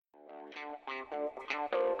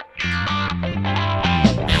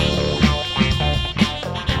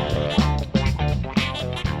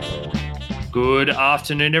Good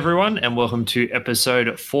afternoon, everyone, and welcome to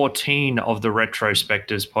episode 14 of the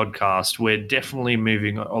Retrospectors podcast. We're definitely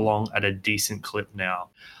moving along at a decent clip now.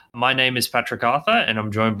 My name is Patrick Arthur, and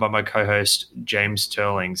I'm joined by my co-host, James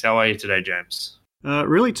Turlings. How are you today, James?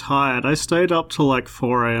 Really tired. I stayed up till like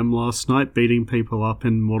 4 a.m. last night beating people up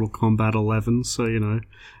in Mortal Kombat 11, so,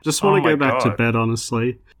 just want to go back to bed,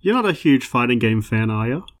 honestly. You're not a huge fighting game fan, are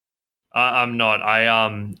you? I'm not.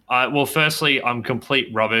 Well, firstly, I'm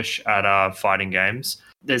complete rubbish at fighting games.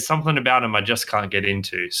 There's something about them I just can't get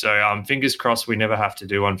into. So, fingers crossed we never have to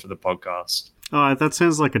do one for the podcast. Oh, that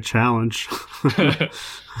sounds like a challenge.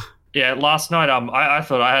 Yeah, last night, I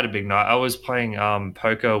thought I had a big night. I was playing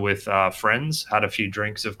poker with friends, had a few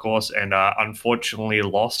drinks, of course, and unfortunately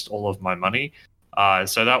lost all of my money.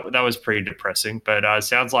 So that was pretty depressing. But it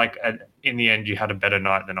sounds like in the end you had a better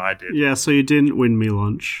night than I did. Yeah, so you didn't win me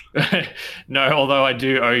lunch. No, although I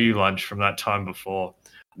do owe you lunch from that time before.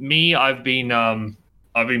 Me, I've been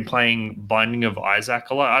playing Binding of Isaac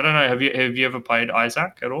a lot. I don't know. Have you ever played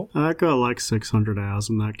Isaac at all? I got like 600 hours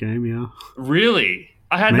in that game. Yeah. Really?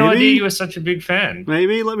 I had no idea you were such a big fan.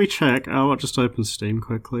 Maybe. Let me check. I'll just open Steam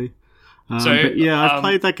quickly. But yeah, I've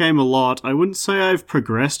played that game a lot. I wouldn't say I've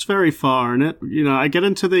progressed very far in it. I get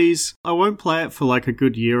into these, I won't play it for like a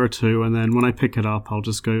good year or two, and then when I pick it up, I'll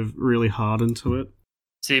just go really hard into it.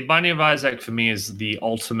 See, Binding of Isaac for me is the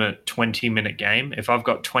ultimate 20-minute game. If I've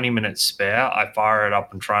got 20 minutes spare, I fire it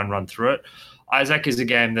up and try and run through it. Isaac is a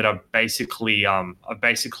game that I've basically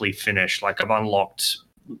finished. Like, I've unlocked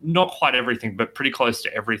not quite everything, but pretty close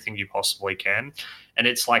to everything you possibly can. And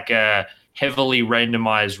it's like a heavily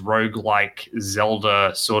randomized roguelike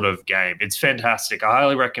Zelda sort of game. It's fantastic. I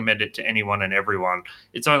highly recommend it to anyone and everyone.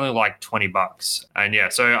 It's only like $20. And yeah,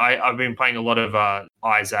 so I've been playing a lot of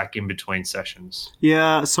Isaac in between sessions.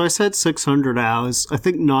 Yeah, so I said 600 hours. I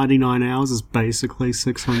think 99 hours is basically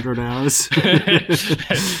 600 hours.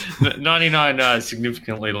 99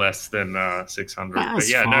 significantly less than 600. That's but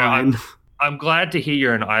yeah, fine. no, I'm glad to hear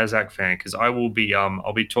you're an Isaac fan, because I'll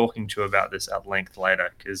be talking to you about this at length later,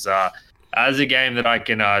 because as a game that I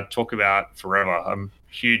can talk about forever. I'm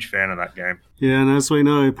a huge fan of that game. Yeah, and as we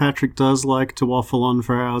know, Patrick does like to waffle on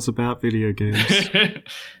for hours about video games.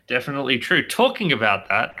 Definitely true. Talking about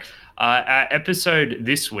that, our episode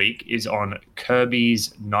this week is on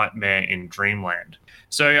Kirby's Nightmare in Dreamland.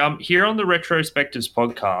 So here on the Retrospectives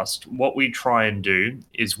podcast, what we try and do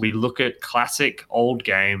is we look at classic old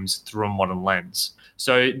games through a modern lens.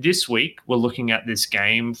 So this week, we're looking at this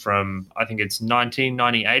game from, I think it's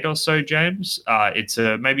 1998 or so, James. It's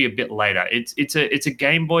maybe a bit later. It's a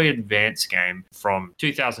Game Boy Advance game from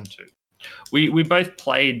 2002. We both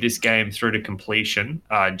played this game through to completion,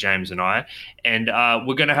 James and I, and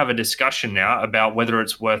we're going to have a discussion now about whether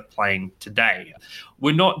it's worth playing today.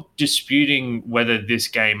 We're not disputing whether this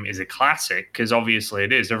game is a classic, because obviously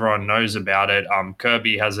it is. Everyone knows about it.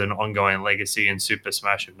 Kirby has an ongoing legacy in Super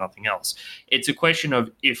Smash, if nothing else. It's a question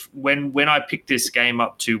of when I picked this game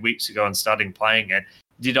up 2 weeks ago and started playing it,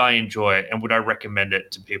 did I enjoy it, and would I recommend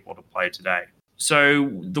it to people to play today? So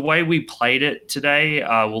the way we played it today,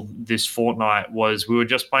 this fortnight, was we were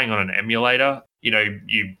just playing on an emulator. You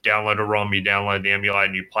download a ROM, you download the emulator,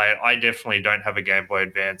 and you play it. I definitely don't have a Game Boy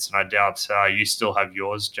Advance, and I doubt you still have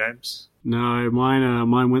yours, James. No,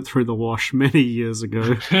 mine went through the wash many years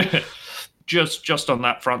ago. Just on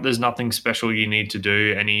that front, there's nothing special you need to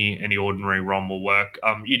do. Any ordinary ROM will work.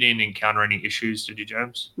 You didn't encounter any issues, did you,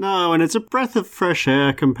 James? No, and it's a breath of fresh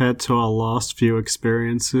air compared to our last few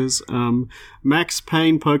experiences. Max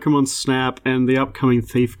Payne, Pokemon Snap, and the upcoming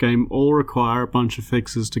Thief game all require a bunch of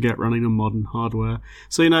fixes to get running on modern hardware.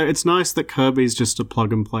 So, it's nice that Kirby's just a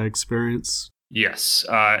plug-and-play experience. Yes,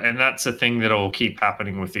 and that's a thing that'll keep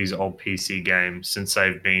happening with these old PC games since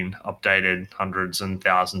they've been updated hundreds and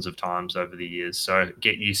thousands of times over the years. So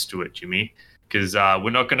get used to it, Jimmy, because we're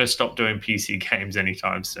not going to stop doing PC games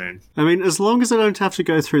anytime soon. I mean, as long as I don't have to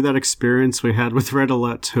go through that experience we had with Red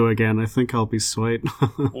Alert 2 again, I think I'll be sweet.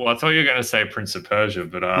 Well, I thought you were going to say Prince of Persia,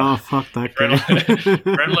 but oh, fuck that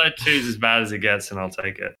game. Red Alert 2 is as bad as it gets, and I'll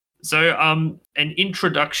take it. So, an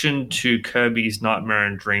introduction to Kirby's Nightmare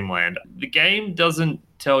in Dreamland. The game doesn't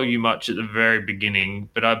tell you much at the very beginning,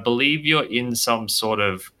 but I believe you're in some sort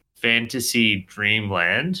of fantasy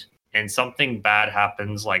dreamland, and something bad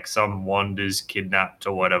happens, like some wander's kidnapped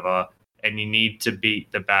or whatever, and you need to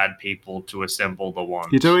beat the bad people to assemble the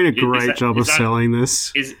wand. You're doing a great job of selling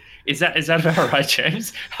this. Is that about right,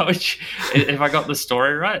 James? Have I got the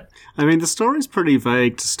story right? I mean, the story's pretty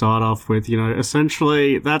vague to start off with.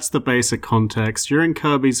 Essentially, that's the basic context. You're in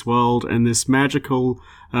Kirby's world, and this magical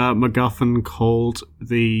MacGuffin called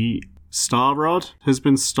the Star Rod has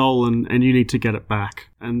been stolen and you need to get it back.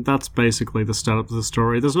 And that's basically the setup of the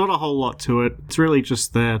story. There's not a whole lot to it. It's really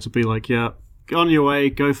just there to be like, yeah, go on your way,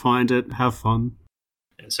 go find it, have fun.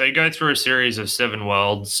 So you go through a series of 7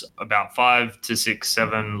 worlds, about 5 to 6,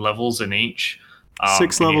 7 levels in each.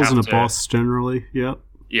 6 levels and a boss, generally, yep.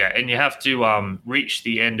 Yeah, and you have to reach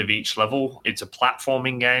the end of each level. It's a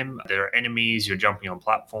platforming game. There are enemies, you're jumping on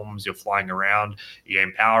platforms, you're flying around, you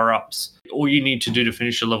gain power-ups. All you need to do to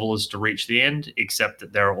finish a level is to reach the end, except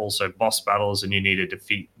that there are also boss battles and you need to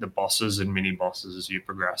defeat the bosses and mini-bosses as you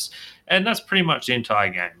progress. And that's pretty much the entire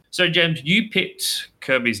game. So, James, you picked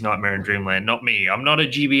Kirby's Nightmare in Dreamland, not me. I'm not a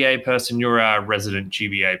GBA person, you're a resident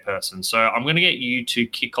GBA person. So I'm going to get you to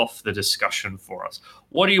kick off the discussion for us.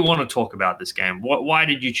 What do you want to talk about this game? Why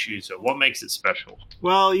did you choose it? What makes it special?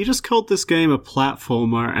 Well, you just called this game a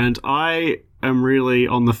platformer, and I am really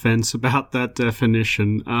on the fence about that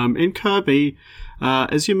definition. In Kirby,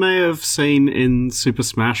 as you may have seen in Super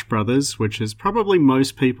Smash Bros., which is probably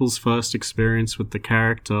most people's first experience with the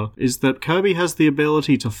character, is that Kirby has the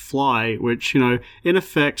ability to fly, which, in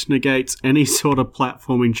effect negates any sort of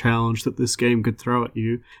platforming challenge that this game could throw at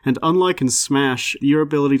you. And unlike in Smash, your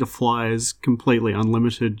ability to fly is completely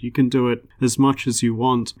unlimited. You can do it as much as you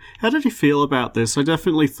want. How did you feel about this? I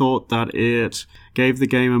definitely thought that it gave the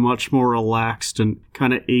game a much more relaxed and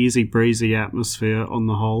kind of easy breezy atmosphere on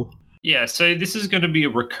the whole. Yeah, so this is going to be a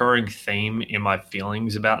recurring theme in my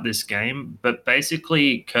feelings about this game, but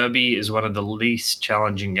basically Kirby is one of the least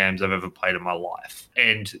challenging games I've ever played in my life.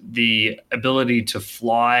 And the ability to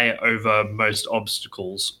fly over most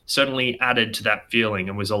obstacles certainly added to that feeling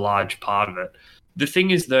and was a large part of it. The thing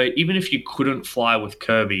is, though, even if you couldn't fly with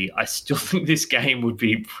Kirby, I still think this game would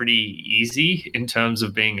be pretty easy in terms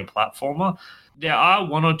of being a platformer. There are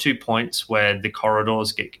 1 or 2 points where the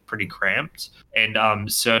corridors get pretty cramped and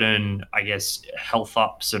certain, I guess, health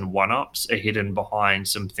ups and 1-ups are hidden behind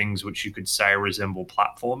some things which you could say resemble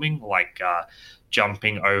platforming, like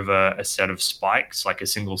jumping over a set of spikes, like a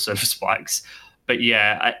single set of spikes. But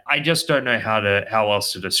yeah, I just don't know how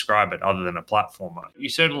else to describe it other than a platformer. You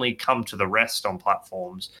certainly come to the rest on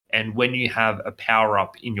platforms, and when you have a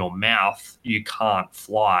power-up in your mouth, you can't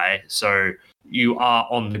fly, so you are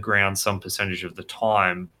on the ground some percentage of the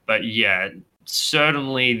time. But yeah,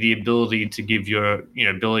 certainly the ability to give your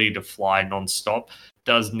ability to fly non-stop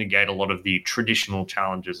does negate a lot of the traditional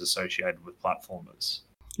challenges associated with platformers.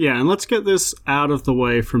 Yeah, and let's get this out of the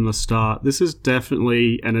way from the start. This is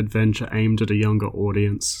definitely an adventure aimed at a younger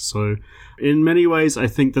audience. So in many ways, I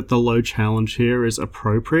think that the low challenge here is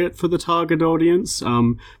appropriate for the target audience.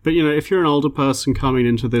 But, if you're an older person coming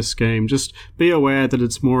into this game, just be aware that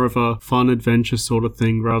it's more of a fun adventure sort of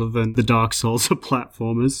thing rather than the Dark Souls of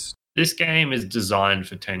platformers. This game is designed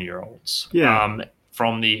for 10-year-olds. Yeah.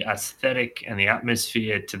 From the aesthetic and the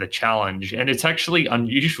atmosphere to the challenge. And it's actually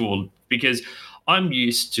unusual because I'm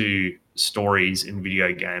used to stories in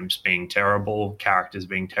video games being terrible, characters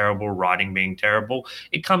being terrible, writing being terrible.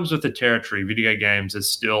 It comes with the territory. Video games are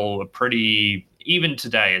still even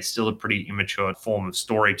today, it's still a pretty immature form of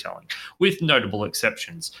storytelling, with notable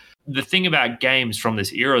exceptions. The thing about games from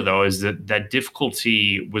this era, though, is that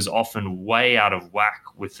difficulty was often way out of whack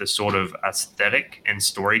with the sort of aesthetic and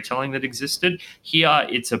storytelling that existed. Here,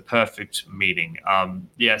 it's a perfect meeting.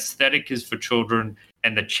 The aesthetic is for children,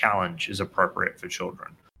 and the challenge is appropriate for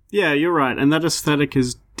children. Yeah, you're right. And that aesthetic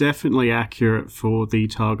is definitely accurate for the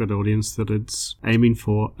target audience that it's aiming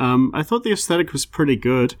for. I thought the aesthetic was pretty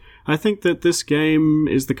good. I think that this game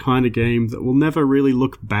is the kind of game that will never really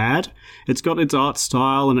look bad. It's got its art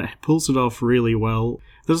style and it pulls it off really well.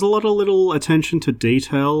 There's a lot of little attention to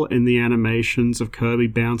detail in the animations of Kirby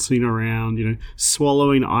bouncing around,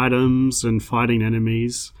 swallowing items and fighting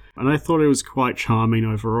enemies. And I thought it was quite charming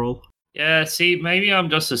overall. Yeah, see, maybe I'm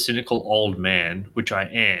just a cynical old man, which I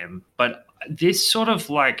am, but this sort of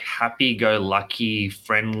like happy-go-lucky,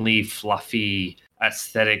 friendly, fluffy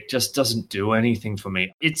aesthetic just doesn't do anything for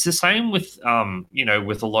me. It's the same with,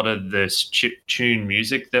 with a lot of this chip-tune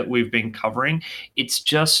music that we've been covering. It's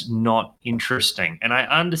just not interesting. And I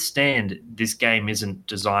understand this game isn't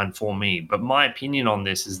designed for me, but my opinion on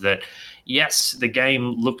this is that yes, the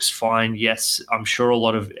game looks fine. Yes, I'm sure a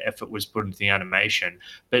lot of effort was put into the animation,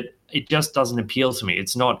 but it just doesn't appeal to me.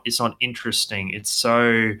 It's not interesting.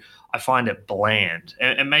 I find it bland.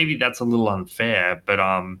 And maybe that's a little unfair, but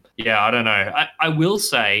yeah, I don't know. I will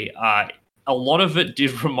say a lot of it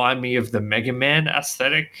did remind me of the Mega Man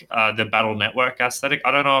aesthetic, the Battle Network aesthetic.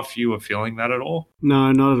 I don't know if you were feeling that at all.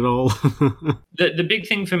 No, not at all. The big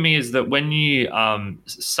thing for me is that when you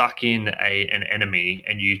suck in an enemy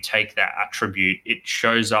and you take that attribute, it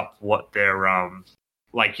shows up what their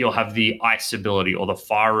Like you'll have the ice ability or the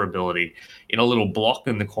fire ability in a little block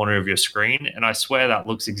in the corner of your screen, and I swear that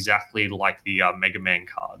looks exactly like the Mega Man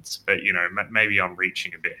cards. But maybe I'm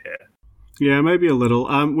reaching a bit here. Yeah, maybe a little.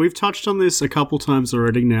 We've touched on this a couple times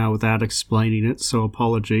already now without explaining it, so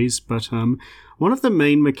apologies. But one of the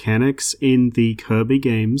main mechanics in the Kirby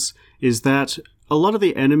games is that a lot of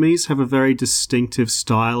the enemies have a very distinctive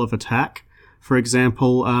style of attack. For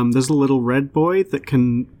example, there's a little red boy that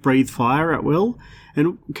can breathe fire at will,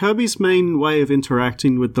 and Kirby's main way of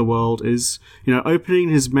interacting with the world is, opening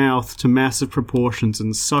his mouth to massive proportions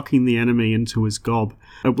and sucking the enemy into his gob,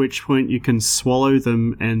 at which point you can swallow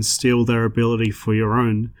them and steal their ability for your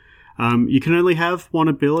own. You can only have one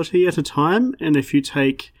ability at a time, and if you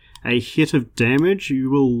take a hit of damage,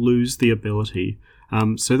 you will lose the ability.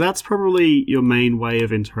 So that's probably your main way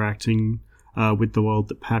of interacting with the world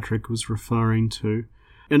that Patrick was referring to.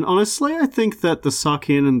 And honestly, I think that the suck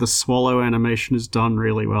in and the swallow animation is done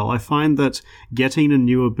really well. I find that getting a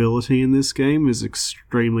new ability in this game is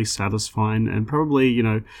extremely satisfying and probably,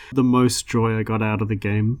 the most joy I got out of the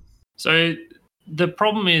game. So the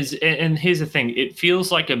problem is, and here's the thing, it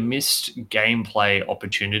feels like a missed gameplay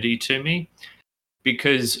opportunity to me.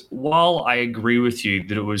 Because while I agree with you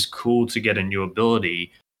that it was cool to get a new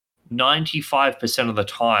ability, 95% of the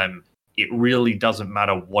time, it really doesn't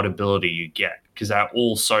matter what ability you get because they're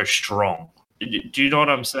all so strong. Do you know what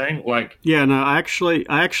I'm saying? Yeah, no, I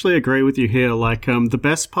actually agree with you here. The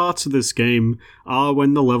best parts of this game are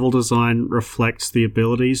when the level design reflects the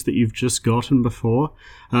abilities that you've just gotten before.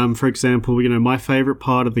 For example, my favorite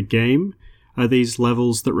part of the game are these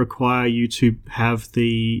levels that require you to have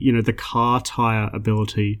the car tire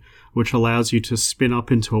ability, which allows you to spin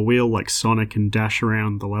up into a wheel like Sonic and dash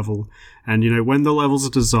around the level. And, when the levels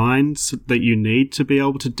are designed so that you need to be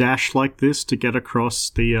able to dash like this to get across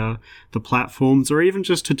the platforms, or even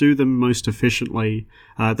just to do them most efficiently,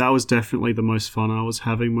 that was definitely the most fun I was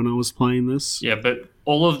having when I was playing this. Yeah, but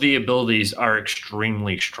all of the abilities are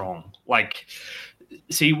extremely strong.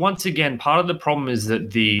 See, once again, part of the problem is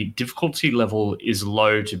that the difficulty level is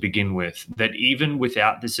low to begin with, that even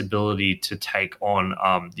without this ability to take on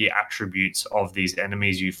the attributes of these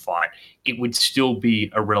enemies you fight, it would still be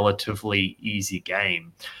a relatively easy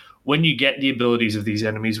game. When you get the abilities of these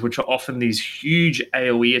enemies, which are often these huge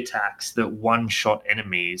AoE attacks that one-shot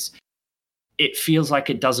enemies, it feels like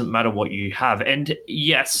it doesn't matter what you have. And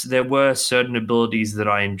yes, there were certain abilities that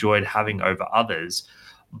I enjoyed having over others,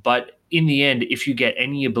 but in the end, if you get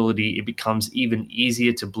any ability, it becomes even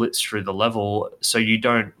easier to blitz through the level, so you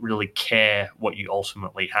don't really care what you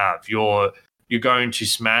ultimately have. You're going to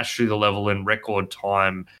smash through the level in record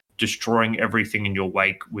time, destroying everything in your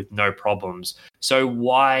wake with no problems. So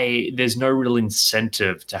there's no real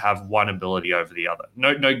incentive to have one ability over the other.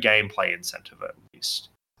 No gameplay incentive, at least.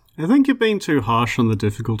 I think you're being too harsh on the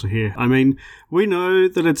difficulty here. I mean, we know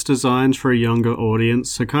that it's designed for a younger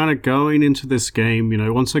audience, so kind of going into this game,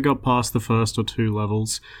 once I got past the first or two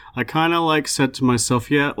levels, I kind of said to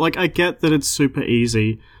myself, yeah, I get that it's super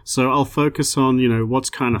easy, so I'll focus on, what's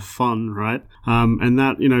kind of fun, right? And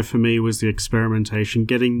that, for me was the experimentation,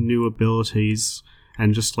 getting new abilities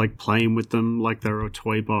and just playing with them like they're a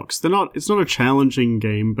toy box. It's not a challenging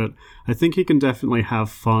game, but I think you can definitely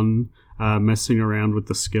have fun messing around with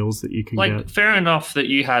the skills that you can get. Fair enough that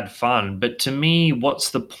you had fun, but to me,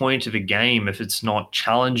 what's the point of a game if it's not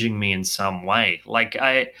challenging me in some way?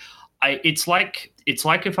 It's like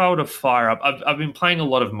if I were to fire up. I've been playing a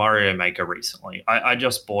lot of Mario Maker recently. I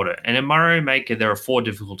just bought it, and in Mario Maker there are 4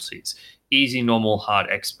 difficulties: easy, normal, hard,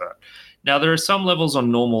 expert. Now, there are some levels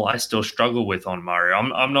on normal I still struggle with on Mario.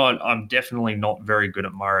 I'm definitely not very good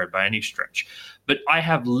at Mario by any stretch. But I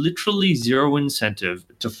have literally zero incentive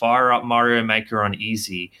to fire up Mario Maker on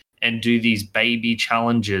easy and do these baby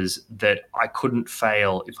challenges that I couldn't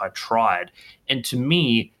fail if I tried. And to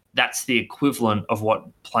me, that's the equivalent of what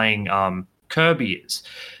playing Kirby is.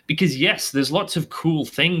 Because yes, there's lots of cool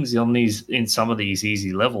things in some of these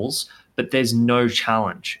easy levels, but there's no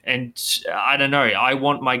challenge. And I don't know, I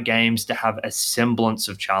want my games to have a semblance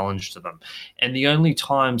of challenge to them. And the only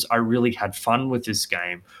times I really had fun with this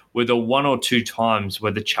game were the 1 or 2 times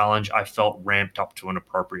where the challenge I felt ramped up to an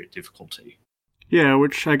appropriate difficulty. Yeah,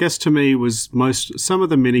 which I guess to me was some of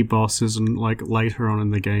the mini bosses and later on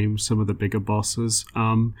in the game, some of the bigger bosses.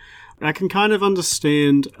 I can kind of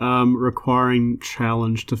understand requiring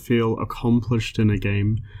challenge to feel accomplished in a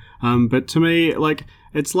game. But to me,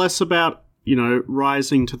 it's less about,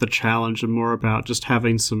 rising to the challenge and more about just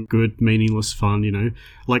having some good, meaningless fun,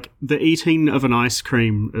 the eating of an ice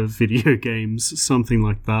cream of video games, something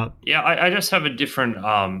like that. Yeah, I just have a different,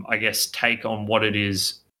 take on what it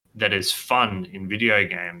is that is fun in video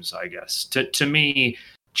games, I guess. To me,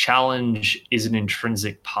 challenge is an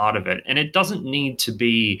intrinsic part of it, and it doesn't need to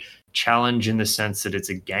be challenge in the sense that it's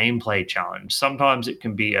a gameplay challenge. Sometimes it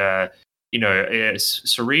can be a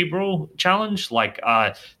cerebral challenge, like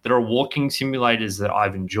there are walking simulators that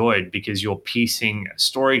I've enjoyed because you're piecing a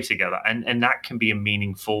story together, and that can be a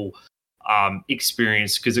meaningful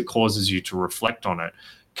experience because it causes you to reflect on it.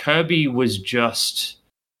 Kirby was just,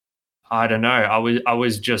 I don't know. I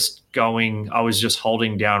was just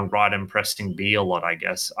holding down right and pressing B a lot, I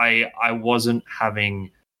guess. I wasn't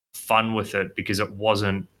having fun with it because it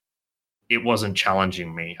wasn't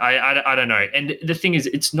challenging me. I don't know. And the thing is,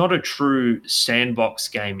 it's not a true sandbox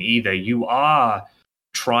game either. You are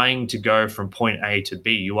trying to go from point A to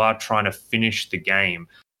B. You are trying to finish the game.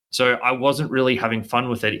 So I wasn't really having fun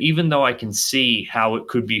with it, even though I can see how it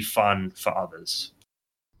could be fun for others.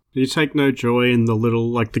 You take no joy in the little,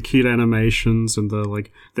 like, the cute animations and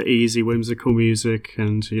the easy whimsical music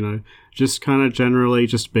and, just kind of generally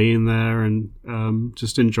just being there and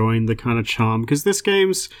just enjoying the kind of charm. Because this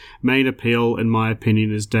game's main appeal, in my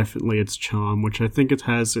opinion, is definitely its charm, which I think it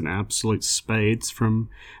has in absolute spades, from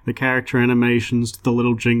the character animations to the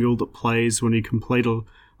little jingle that plays when you complete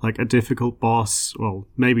a difficult boss. Well,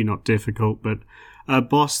 maybe not difficult, but a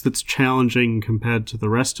boss that's challenging compared to the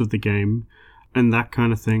rest of the game. And that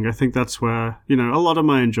kind of thing. I think that's where, a lot of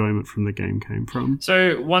my enjoyment from the game came from.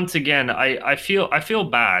 So once again, I feel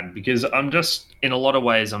bad because I'm just, in a lot of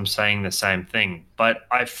ways, I'm saying the same thing. But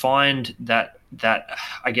I find that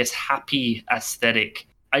I guess happy aesthetic,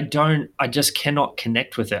 I just cannot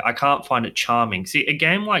connect with it. I can't find it charming. See, a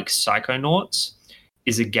game like Psychonauts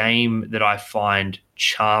is a game that I find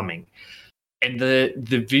charming. And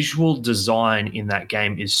the visual design in that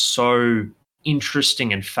game is so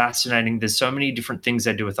interesting and fascinating. There's so many different things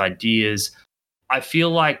they do with ideas. I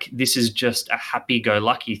feel like this is just a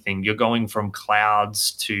happy-go-lucky thing. You're going from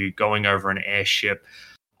clouds to going over an airship.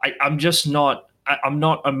 I'm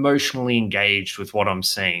not emotionally engaged with what I'm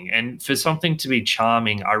seeing. And for something to be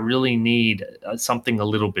charming, I really need something a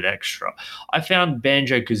little bit extra. I found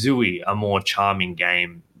Banjo-Kazooie a more charming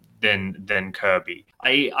game than Kirby.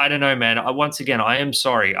 I don't know, man. Once again, I am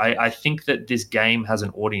sorry. I think that this game has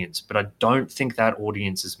an audience, but I don't think that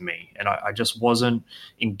audience is me. And I just wasn't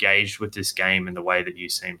engaged with this game in the way that you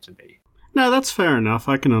seem to be. No, that's fair enough.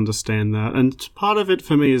 I can understand that. And part of it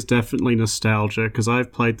for me is definitely nostalgia, because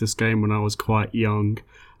I've played this game when I was quite young,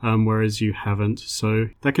 whereas you haven't. So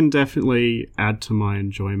that can definitely add to my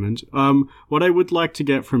enjoyment. What I would like to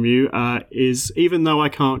get from you is, even though I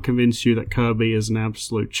can't convince you that Kirby is an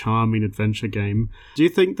absolute charming adventure game, do you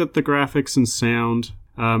think that the graphics and sound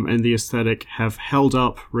and the aesthetic have held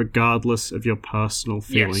up regardless of your personal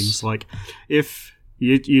feelings? Yes. Like, if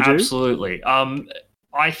you do? Absolutely.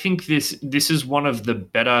 I think this is one of the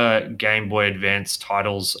better Game Boy Advance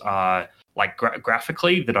titles,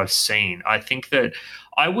 graphically, that I've seen. I think that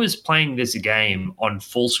I was playing this game on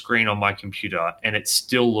full screen on my computer, and it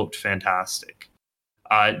still looked fantastic.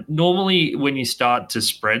 Normally, when you start to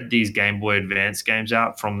spread these Game Boy Advance games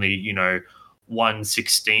out from the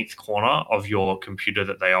 1/16th corner of your computer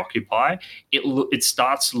that they occupy, it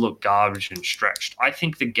starts to look garbage and stretched. I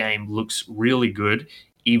think the game looks really good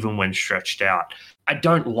even when stretched out. I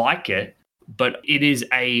don't like it, but it is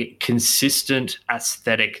a consistent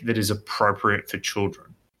aesthetic that is appropriate for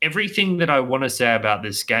children. Everything that I want to say about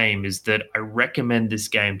this game is that I recommend this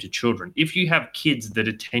game to children. If you have kids that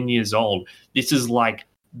are 10 years old, this is like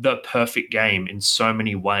the perfect game in so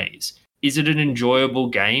many ways. Is it an enjoyable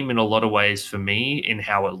game in a lot of ways for me in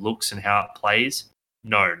how it looks and how it plays?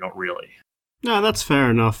 No, not really. No, that's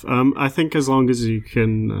fair enough. I think as long as you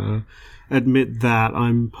can admit that,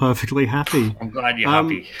 I'm perfectly happy. I'm glad you're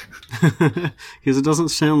happy. Because it doesn't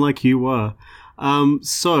sound like you were.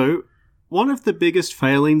 So, one of the biggest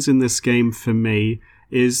failings in this game for me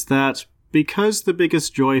is that because the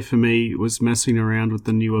biggest joy for me was messing around with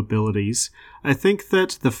the new abilities, I think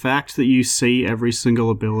that the fact that you see every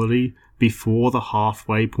single ability before the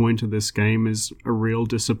halfway point of this game is a real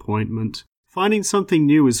disappointment. Finding something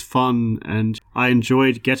new is fun, and I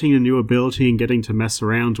enjoyed getting a new ability and getting to mess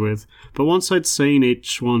around with, but once I'd seen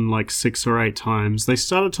each one like 6 or 8 times, they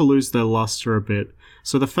started to lose their luster a bit.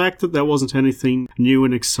 So the fact that there wasn't anything new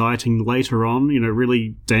and exciting later on,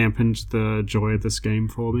 really dampened the joy of this game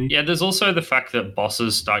for me. Yeah, there's also the fact that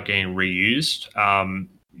bosses start getting reused.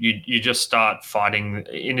 You just start fighting,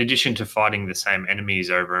 in addition to fighting the same enemies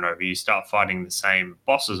over and over, you start fighting the same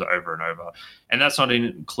bosses over and over. And that's not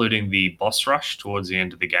including the boss rush towards the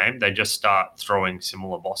end of the game. They just start throwing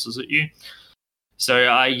similar bosses at you.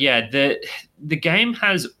 So yeah, the game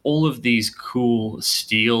has all of these cool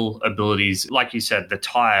steel abilities, like you said, the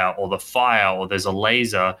tire or the fire or there's a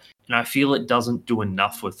laser, and I feel it doesn't do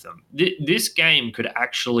enough with them. This game could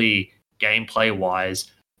actually, gameplay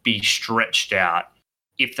wise, be stretched out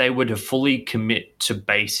if they were to fully commit to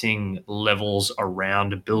basing levels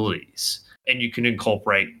around abilities, and you can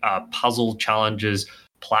incorporate puzzle challenges,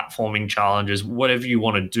 platforming challenges, whatever you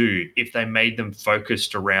want to do, if they made them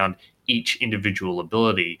focused around each individual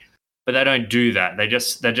ability. But they don't do that. They're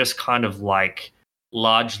just kind of like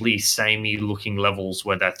largely samey looking levels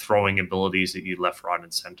where they're throwing abilities at you left, right,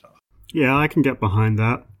 and center. Yeah, I can get behind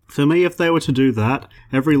that. For me, if they were to do that,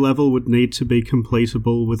 every level would need to be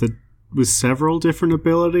completable with several different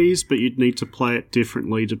abilities, but you'd need to play it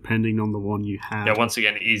differently depending on the one you had. Yeah, once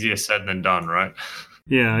again, easier said than done, right?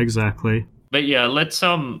 Yeah, exactly. But yeah, let's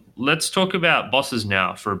talk about bosses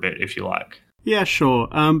now for a bit, if you like. Yeah, sure.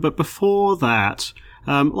 But before that,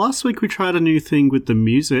 last week we tried a new thing with the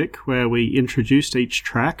music where we introduced each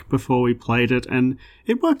track before we played it, and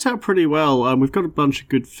it worked out pretty well. We've got a bunch of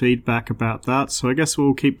good feedback about that, so I guess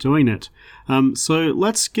we'll keep doing it. So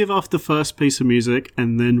let's give off the first piece of music,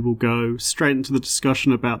 and then we'll go straight into the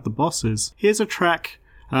discussion about the bosses. Here's a track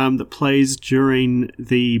that plays during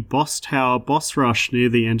the boss tower boss rush near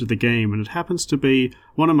the end of the game, and it happens to be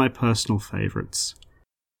one of my personal favorites.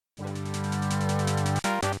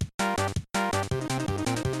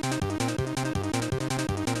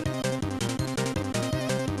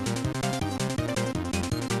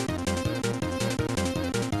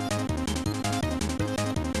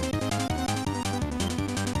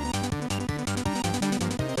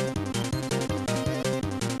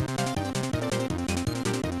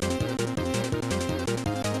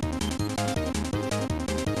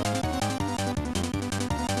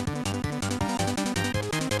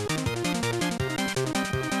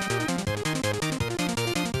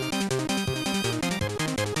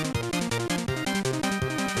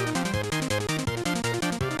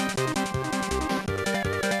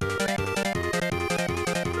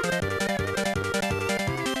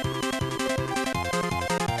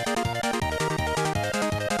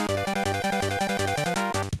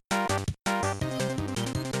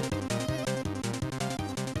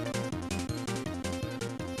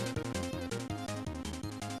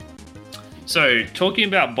 So, talking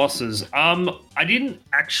about bosses, I didn't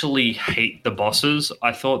actually hate the bosses.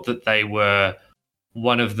 I thought that they were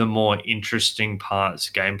one of the more interesting parts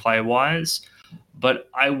gameplay wise. But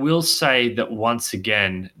I will say that once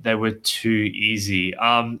again, they were too easy.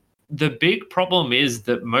 The big problem is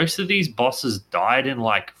that most of these bosses died in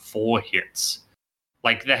like 4 hits.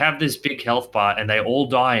 Like, they have this big health bar and they all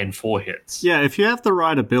die in 4 hits. Yeah, if you have the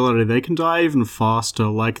right ability, they can die even faster.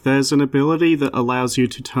 Like, there's an ability that allows you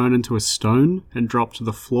to turn into a stone and drop to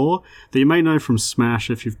the floor that you may know from Smash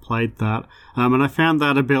if you've played that. And I found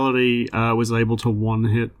that ability was able to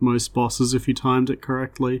one-hit most bosses if you timed it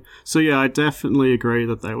correctly. So yeah, I definitely agree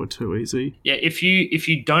that they were too easy. Yeah, if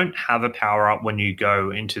you don't have a power-up when you go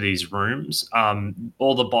into these rooms,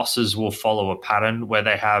 all the bosses will follow a pattern where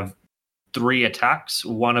they have 3 attacks,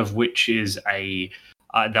 one of which is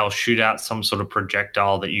they'll shoot out some sort of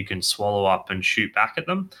projectile that you can swallow up and shoot back at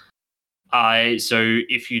them. So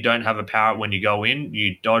if you don't have a power when you go in,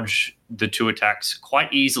 you dodge the 2 attacks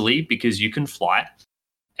quite easily because you can fly,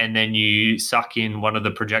 and then you suck in one of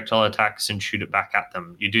the projectile attacks and shoot it back at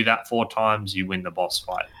them. You do that 4 times, you win the boss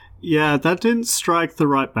fight. Yeah, that didn't strike the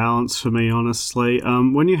right balance for me, honestly.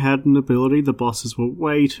 When you had an ability, the bosses were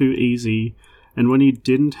way too easy. And when you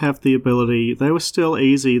didn't have the ability, they were still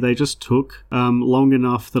easy. They just took long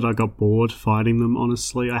enough that I got bored fighting them,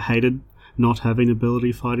 honestly. I hated not having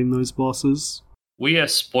ability fighting those bosses. We are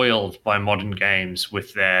spoiled by modern games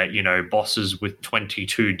with their, bosses with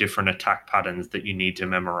 22 different attack patterns that you need to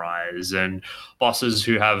memorize, and bosses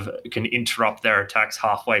who can interrupt their attacks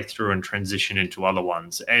halfway through and transition into other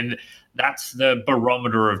ones. And that's the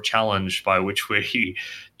barometer of challenge by which we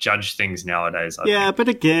judge things nowadays. I think. But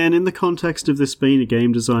again, in the context of this being a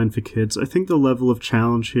game designed for kids, I think the level of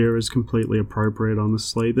challenge here is completely appropriate,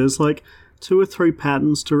 honestly. There's like 2 or 3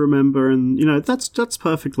 patterns to remember, and that's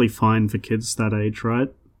perfectly fine for kids that age, right?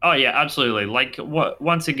 Oh yeah, absolutely. Like,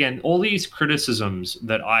 once again, all these criticisms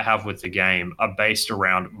that I have with the game are based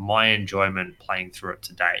around my enjoyment playing through it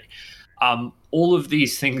today. All of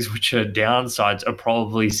these things which are downsides are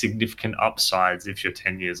probably significant upsides if you're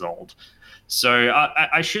 10 years old. So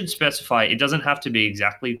I should specify it doesn't have to be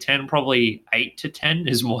exactly 10, probably 8 to 10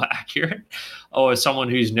 is more accurate, or someone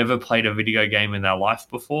who's never played a video game in their life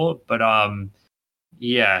before. But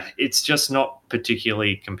it's just not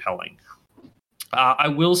particularly compelling. I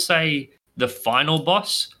will say the final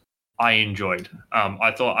boss, I enjoyed.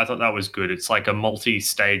 I thought that was good. It's like a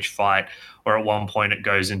multi-stage fight, where at one point it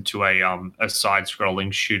goes into a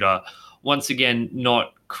side-scrolling shooter. Once again,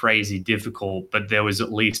 not crazy difficult, but there was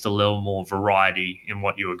at least a little more variety in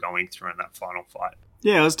what you were going through in that final fight.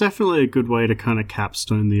 Yeah, it was definitely a good way to kind of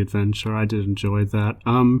capstone the adventure. I did enjoy that.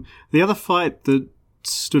 The other fight that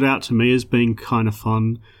stood out to me as being kind of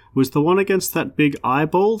fun was the one against that big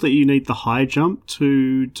eyeball that you need the high jump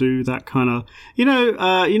to do that kind of, you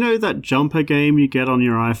know that jumper game you get on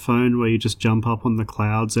your iPhone where you just jump up on the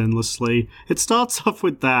clouds endlessly. It starts off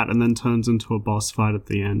with that and then turns into a boss fight at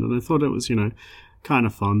the end, and I thought it was, kind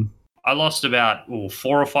of fun. I lost about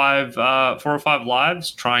 4 or 5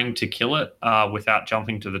 lives trying to kill it without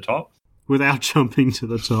jumping to the top. Without jumping to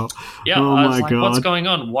the top. Yeah, oh I was my like, god. what's going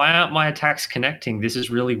on? Why aren't my attacks connecting? This is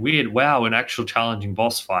really weird. Wow, an actual challenging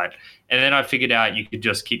boss fight. And then I figured out you could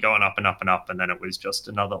just keep going up and up and up, and then it was just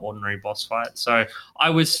another ordinary boss fight. So I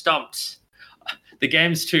was stumped. The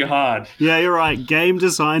game's too hard. Yeah, you're right. Game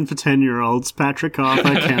designed for 10-year-olds. Patrick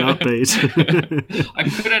Arthur cannot beat. I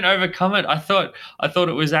couldn't overcome it. I thought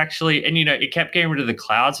it was actually, and it kept getting rid of the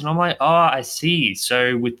clouds, and I'm like, oh, I see.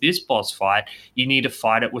 So with this boss fight, you need to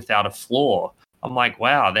fight it without a floor. I'm like,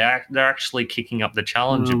 wow, they're actually kicking up the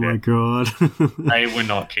challenge a bit. Oh my god. They were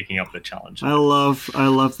not kicking up the challenge. I love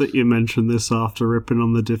that you mentioned this after ripping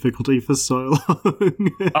on the difficulty for so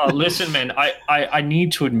long. Oh, listen, man, I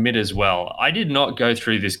need to admit as well, I did not go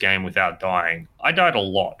through this game without dying. I died a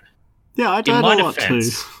lot. Yeah, I died a lot too.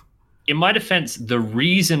 In my defense, the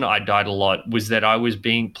reason I died a lot was that I was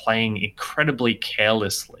playing incredibly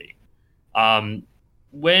carelessly.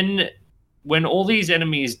 When all these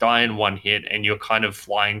enemies die in one hit and you're kind of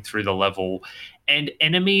flying through the level and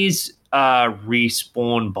enemies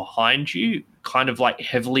respawn behind you, kind of like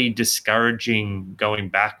heavily discouraging going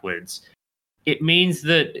backwards, it means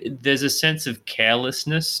that there's a sense of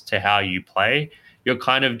carelessness to how you play. You're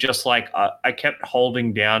kind of just like, I kept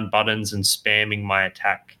holding down buttons and spamming my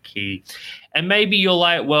attack key. And maybe you're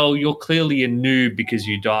like, well, you're clearly a noob because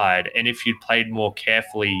you died. And if you'd played more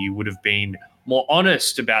carefully, you would have been more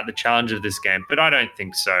honest about the challenge of this game. But I don't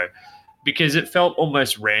think so, because it felt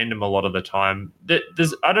almost random a lot of the time.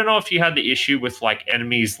 I don't know if you had the issue with like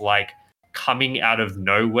enemies like coming out of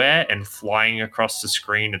nowhere and flying across the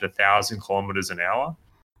screen at 1,000 kilometers an hour.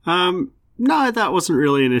 No, that wasn't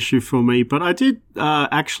really an issue for me, but I did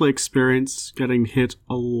actually experience getting hit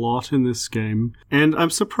a lot in this game. And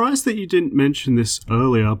I'm surprised that you didn't mention this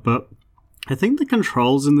earlier, but I think the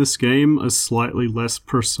controls in this game are slightly less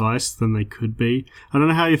precise than they could be. I don't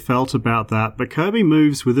know how you felt about that, but Kirby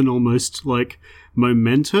moves with an almost like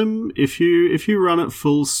momentum. If you run at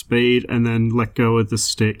full speed and then let go of the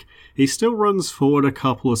stick, he still runs forward a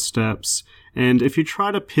couple of steps. And if you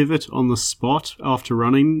try to pivot on the spot after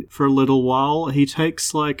running for a little while, he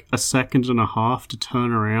takes like a second and a half to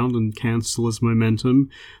turn around and cancel his momentum.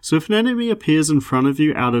 So if an enemy appears in front of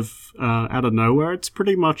you out of nowhere, it's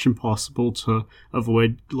pretty much impossible to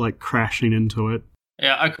avoid like crashing into it.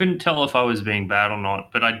 Yeah, I couldn't tell if I was being bad or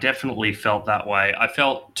not, but I definitely felt that way. I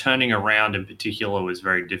felt turning around in particular was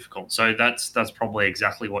very difficult. So that's probably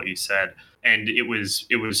exactly what you said. And it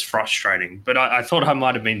was frustrating, but I thought I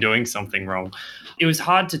might have been doing something wrong. It was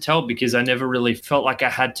hard to tell because I never really felt like I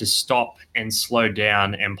had to stop and slow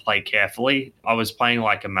down and play carefully. I was playing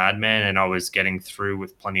like a madman and I was getting through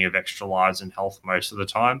with plenty of extra lives and health most of the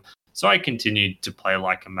time. So I continued to play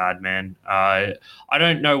like a madman. I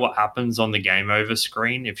don't know what happens on the game over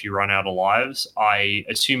screen if you run out of lives. I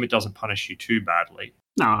assume it doesn't punish you too badly.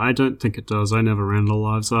 No, I don't think it does. I never ran out of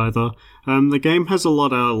lives either. The game has a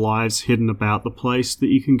lot of lives hidden about the place that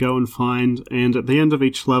you can go and find, and at the end of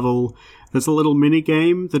each level, there's a little mini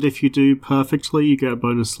game that if you do perfectly, you get a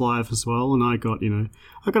bonus life as well. And I got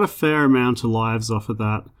a fair amount of lives off of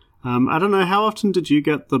that. I don't know, how often did you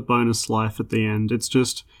get the bonus life at the end? It's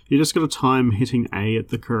just, you just got to time hitting A at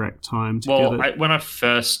the correct time to get it. When I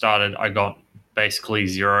first started, I got basically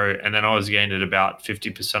 0, and then I was getting it about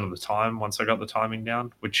 50% of the time once I got the timing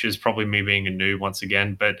down, which is probably me being a noob once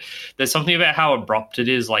again. But there's something about how abrupt it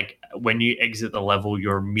is. Like when you exit the level,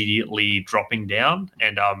 you're immediately dropping down,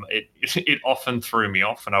 and it often threw me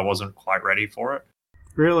off, and I wasn't quite ready for it.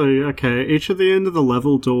 Really? Okay. Each of the end of the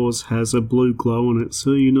level doors has a blue glow on it,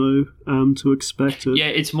 so you know to expect it. Yeah,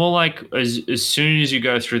 it's more like as soon as you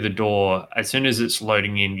go through the door, as soon as it's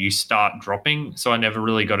loading in, you start dropping. So I never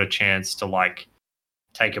really got a chance to like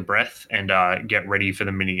take a breath and get ready for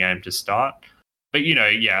the minigame to start. But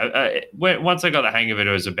once I got the hang of it,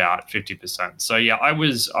 it was about 50%. So yeah, I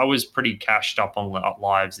was pretty cashed up on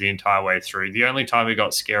lives the entire way through. The only time it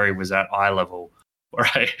got scary was at eye level, where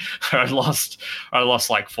I lost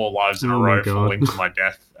like 4 lives in a Oh my row, God. falling to my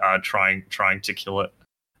death, trying to kill it,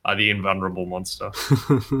 the invulnerable monster.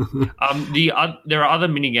 There are other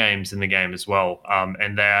mini games in the game as well,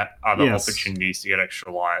 and there are other Yes. opportunities to get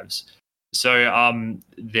extra lives. So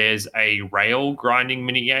there's a rail grinding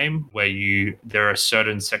mini game where there are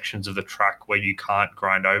certain sections of the track where you can't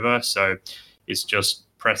grind over, so it's just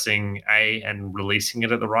pressing A and releasing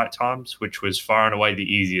it at the right times, which was far and away the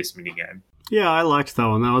easiest mini game. Yeah, I liked that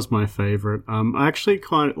one. That was my favourite. I actually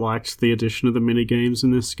quite liked the addition of the minigames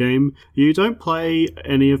in this game. You don't play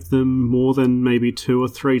any of them more than maybe 2 or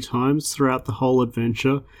 3 times throughout the whole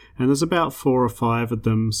adventure, and there's about 4 or 5 of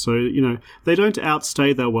them, so, they don't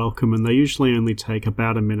outstay their welcome, and they usually only take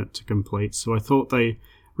about a minute to complete, so I thought they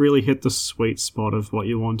really hit the sweet spot of what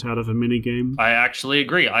you want out of a minigame. I actually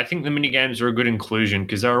agree. I think the minigames are a good inclusion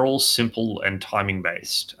because they're all simple and timing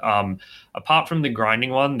based. Apart from the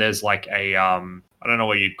grinding one, there's like a I don't know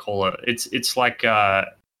what you'd call it. It's like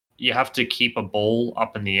you have to keep a ball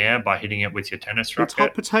up in the air by hitting it with your tennis racket. It's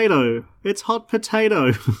hot potato. It's hot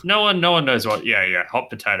potato. No one knows what. Yeah,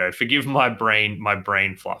 hot potato. Forgive my brain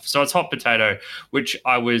fluff. So it's hot potato, which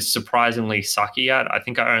I was surprisingly sucky at. I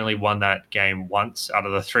think I only won that game once out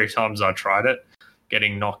of the 3 times I tried it,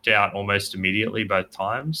 getting knocked out almost immediately both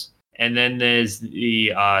times. And then there's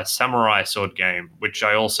the samurai sword game, which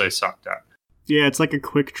I also sucked at. Yeah, it's like a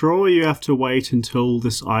quick draw. You have to wait until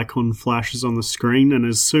this icon flashes on the screen, and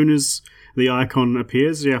as soon as the icon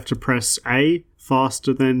appears, you have to press A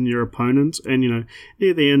faster than your opponent. And,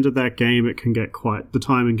 near the end of that game, the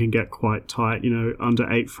timing can get quite tight, under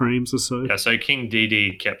 8 frames or so. Yeah, so King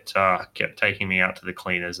DD kept taking me out to the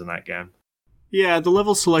cleaners in that game. Yeah, the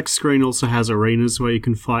level select screen also has arenas where you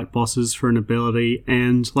can fight bosses for an ability,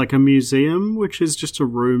 and like a museum, which is just a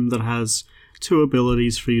room that has 2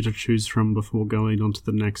 abilities for you to choose from before going on to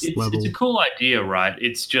the next level. It's a cool idea, right?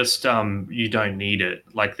 It's just you don't need it.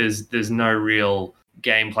 Like there's no real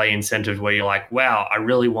gameplay incentive where you're like, wow, I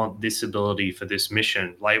really want this ability for this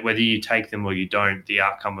mission. Like whether you take them or you don't, the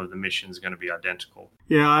outcome of the mission is going to be identical.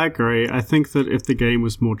 Yeah, I agree. I think that if the game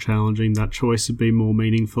was more challenging, that choice would be more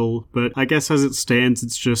meaningful. But I guess as it stands,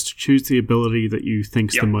 it's just choose the ability that you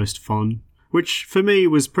think's the most fun. Which for me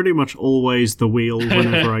was pretty much always the wheel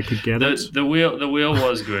whenever I could get it. The wheel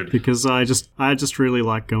was good because I just really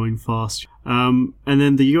like going fast. And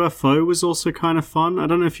then the UFO was also kind of fun. I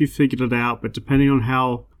don't know if you figured it out, but depending on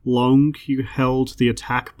how long you held the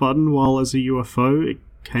attack button while as a UFO, it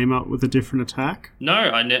came up with a different attack. No,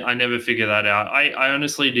 I never figured that out. I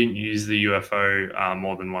honestly didn't use the UFO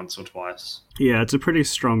more than once or twice. Yeah, it's a pretty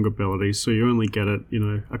strong ability, so you only get it,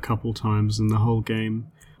 a couple times in the whole game.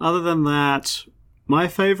 Other than that, my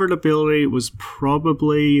favorite ability was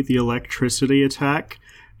probably the electricity attack,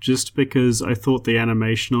 just because I thought the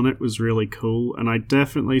animation on it was really cool, and I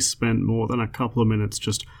definitely spent more than a couple of minutes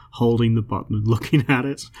just holding the button and looking at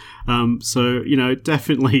it. So,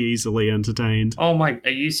 definitely easily entertained. Oh my, are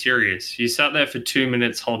you serious? You sat there for 2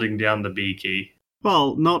 minutes holding down the B key?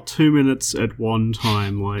 Well, not 2 minutes at one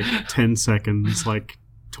time, like 10 seconds, like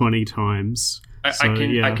 20 times.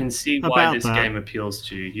 I can see why this game appeals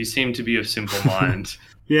to you. You seem to be of simple mind.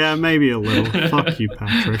 Yeah, maybe a little. Fuck you,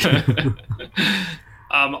 Patrick.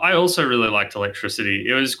 I also really liked electricity.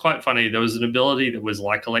 It was quite funny. There was an ability that was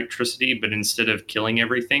like electricity, but instead of killing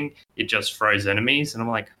everything, it just froze enemies. And I'm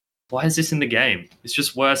like, why is this in the game? It's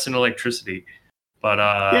just worse than electricity. But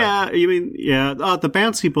the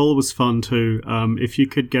bouncy ball was fun too. If you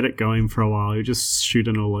could get it going for a while, you're just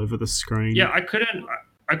shooting all over the screen. Yeah, I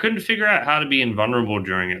couldn't figure out how to be invulnerable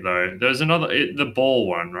during it though. There's the ball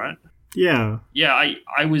one, right? Yeah. Yeah,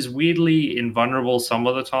 I was weirdly invulnerable some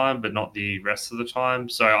of the time, but not the rest of the time.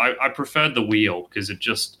 So I preferred the wheel because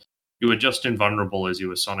you were just invulnerable as you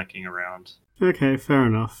were sonicking around. Okay, fair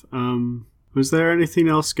enough. Was there anything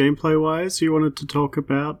else gameplay-wise you wanted to talk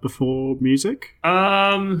about before music?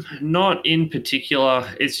 Not in particular.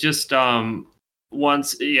 It's just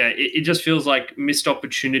it just feels like missed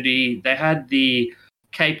opportunity. They had the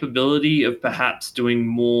capability of perhaps doing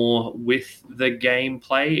more with the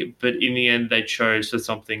gameplay, but in the end they chose for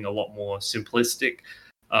something a lot more simplistic.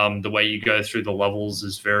 The way you go through the levels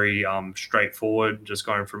is very straightforward, just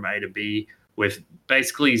going from A to B with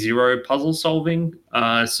basically zero puzzle solving.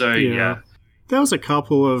 Yeah. There was a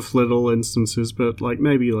couple of little instances, but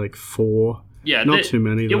maybe 4. Yeah, not too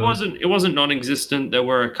many. It wasn't non-existent. There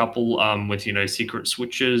were a couple with secret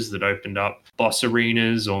switches that opened up boss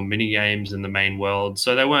arenas or mini games in the main world.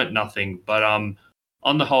 So they weren't nothing. But on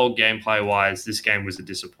the whole, gameplay wise, this game was a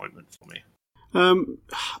disappointment for me.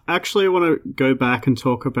 Actually, I want to go back and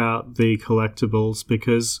talk about the collectibles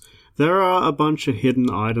because there are a bunch of hidden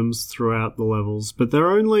items throughout the levels, but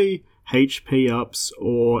they're only HP ups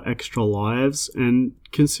or extra lives, and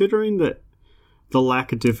considering that the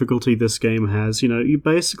lack of difficulty this game has, you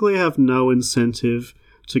basically have no incentive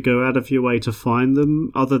to go out of your way to find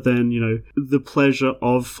them other than, the pleasure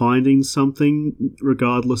of finding something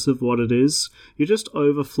regardless of what it is. You're just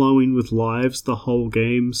overflowing with lives the whole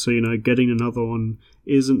game, so, getting another one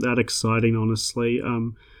isn't that exciting, honestly.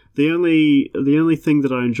 The only thing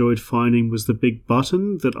that I enjoyed finding was the big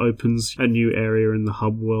button that opens a new area in the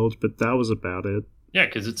hub world, but that was about it. Yeah,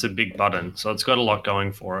 because it's a big button, so it's got a lot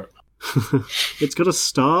going for it. It's got a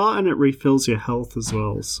star and it refills your health as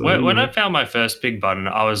well. So when I found my first big button,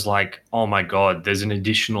 I was like, "Oh my god, there's an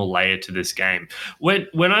additional layer to this game."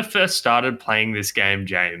 When I first started playing this game,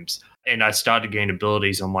 James, and I started getting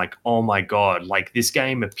abilities, I'm like, "Oh my god, like this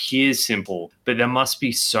game appears simple, but there must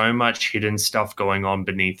be so much hidden stuff going on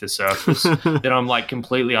beneath the surface that I'm like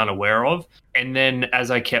completely unaware of." And then as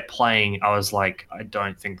I kept playing, I was like, "I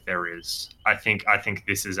don't think there is. I think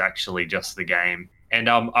this is actually just the game." And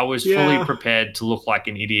I was fully prepared to look like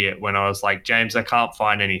an idiot when I was like, "James, I can't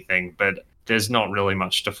find anything," but there's not really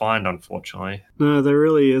much to find, unfortunately. No, there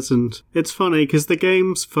really isn't. It's funny because the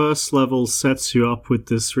game's first level sets you up with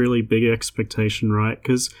this really big expectation, right?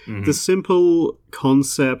 Because the simple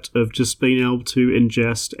concept of just being able to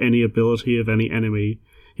ingest any ability of any enemy,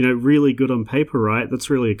 really good on paper, right? That's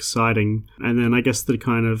really exciting. And then I guess the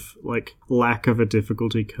kind of like lack of a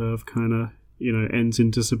difficulty curve kind of ends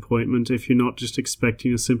in disappointment if you're not just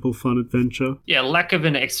expecting a simple fun adventure. Yeah, lack of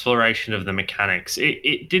an exploration of the mechanics.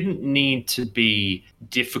 It didn't need to be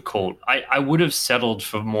difficult. I would have settled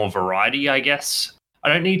for more variety, I guess. I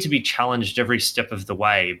don't need to be challenged every step of the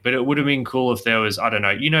way, but it would have been cool if there was, I don't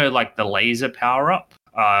know, like the laser power-up,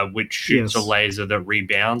 which shoots a laser that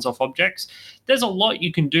rebounds off objects. There's a lot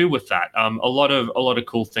you can do with that. A lot of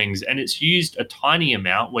cool things, and it's used a tiny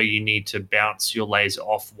amount where you need to bounce your laser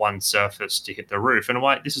off one surface to hit the roof. And I'm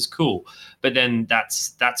like, this is cool, but then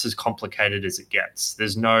that's as complicated as it gets.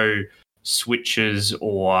 There's no switches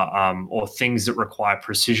or things that require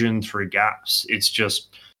precision through gaps. It's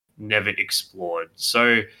just never explored.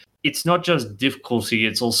 So it's not just difficulty;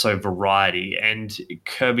 it's also variety, and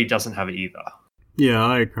Kirby doesn't have it either. Yeah,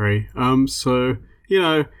 I agree. So,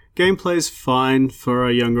 gameplay's fine for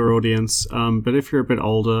a younger audience, but if you're a bit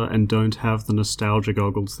older and don't have the nostalgia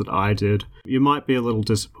goggles that I did, you might be a little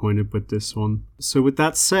disappointed with this one. So with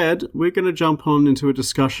that said, we're going to jump on into a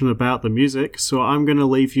discussion about the music, so I'm going to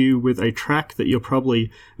leave you with a track that you're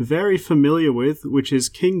probably very familiar with, which is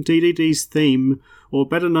King Dedede's theme, or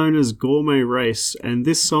better known as Gourmet Race, and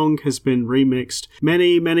this song has been remixed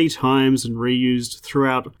many, many times and reused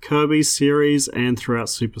throughout Kirby's series and throughout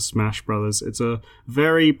Super Smash Bros. It's a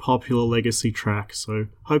very popular legacy track, so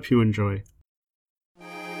hope you enjoy.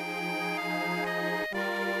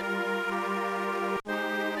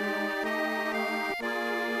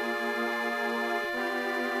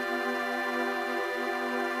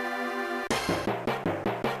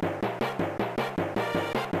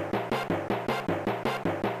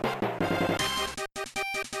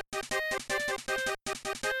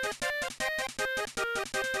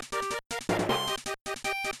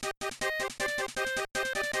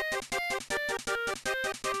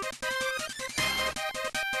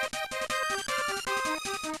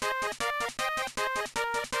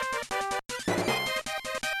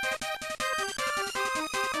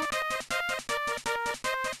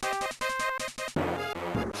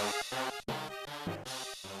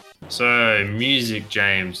 So, music,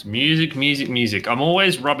 James. Music. I'm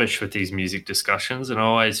always rubbish with these music discussions, and I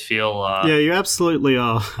always feel... yeah, you absolutely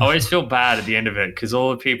are. I always feel bad at the end of it, because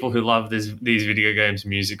all the people who love these video games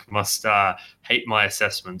music must hate my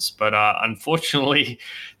assessments. But unfortunately,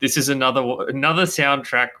 this is another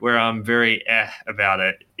soundtrack where I'm very about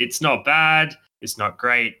it. It's not bad. It's not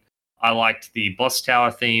great. I liked the Boss Tower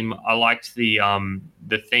theme. I liked the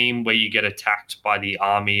theme where you get attacked by the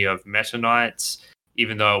army of Meta Knights,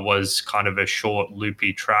 even though it was kind of a short,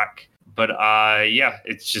 loopy track. But yeah,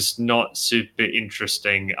 it's just not super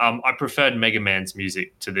interesting. I preferred Mega Man's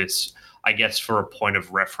music to this, I guess, for a point of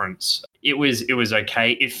reference. It was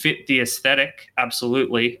okay. It fit the aesthetic,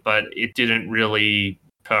 absolutely, but it didn't really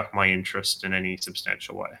perk my interest in any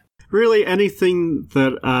substantial way. Really, anything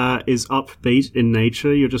that is upbeat in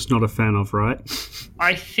nature, you're just not a fan of, right?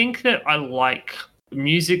 I think that I like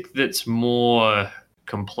music that's more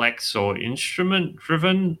complex or instrument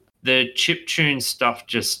driven. The chiptune stuff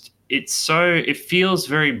it feels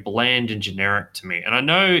very bland and generic to me. And I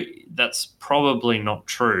know that's probably not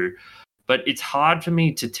true, but it's hard for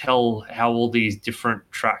me to tell how all these different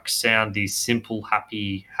tracks sound, these simple,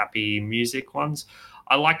 happy music ones.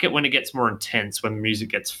 I like it when it gets more intense, when the music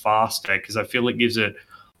gets faster, because I feel it gives it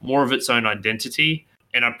more of its own identity.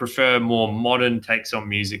 And I prefer more modern takes on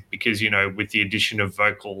music because, with the addition of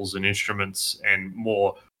vocals and instruments and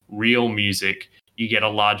more real music, you get a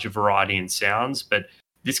larger variety in sounds. But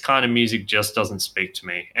this kind of music just doesn't speak to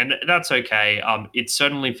me. And that's okay. It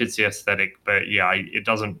certainly fits the aesthetic, but yeah,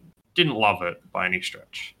 didn't love it by any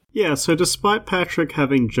stretch. Yeah, so despite Patrick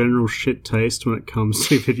having general shit taste when it comes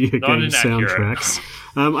to video game soundtracks,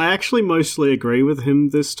 I actually mostly agree with him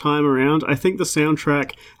this time around. I think the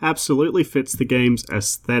soundtrack absolutely fits the game's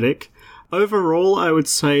aesthetic. Overall, I would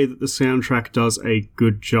say that the soundtrack does a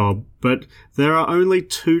good job, but there are only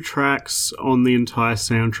 2 tracks on the entire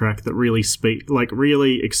soundtrack that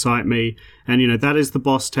really excite me, and that is the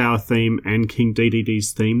Boss Tower theme and King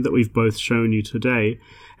Dedede's theme that we've both shown you today.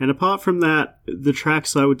 And apart from that, the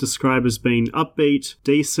tracks I would describe as being upbeat,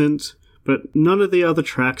 decent, but none of the other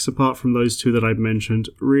tracks apart from those 2 that I've mentioned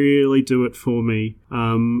really do it for me,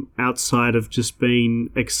 outside of just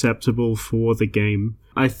being acceptable for the game.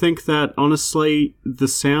 I think that, honestly, the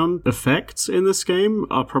sound effects in this game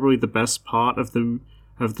are probably the best part of the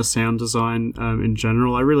sound design in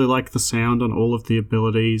general. I really like the sound on all of the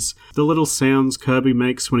abilities. The little sounds Kirby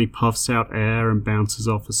makes when he puffs out air and bounces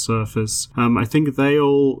off a surface. I think they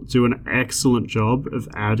all do an excellent job of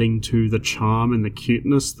adding to the charm and the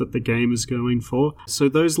cuteness that the game is going for. So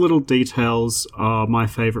those little details are my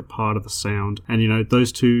favorite part of the sound. And,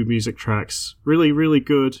 those 2 music tracks, really, really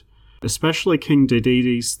good. Especially King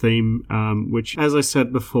Dedede's theme, which, as I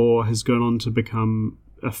said before, has gone on to become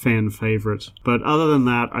a fan favorite. But other than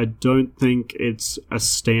that, I don't think it's a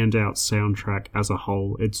standout soundtrack as a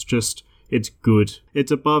whole. It's good. It's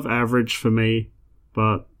above average for me,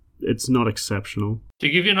 but it's not exceptional. To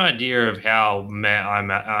give you an idea of how meh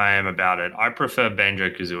I am about it, I prefer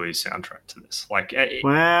Banjo-Kazooie's soundtrack to this.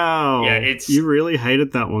 Wow. Yeah, you really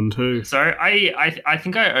hated that one too. So I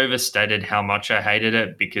think I overstated how much I hated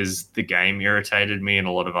it because the game irritated me in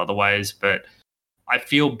a lot of other ways, but I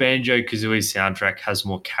feel Banjo-Kazooie's soundtrack has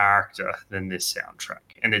more character than this soundtrack.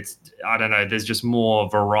 And I don't know, there's just more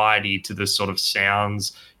variety to the sort of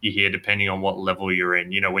sounds you hear depending on what level you're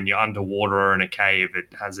in. When you're underwater or in a cave, it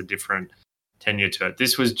has a different tenure to it.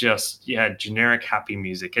 This was just, generic happy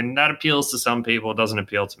music. And that appeals to some people, it doesn't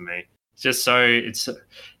appeal to me. It's just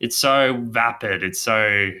it's so vapid, it's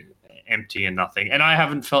so empty and nothing. And I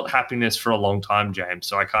haven't felt happiness for a long time, James,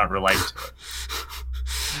 so I can't relate to it.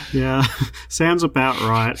 Yeah, sounds about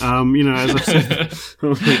right. As I said,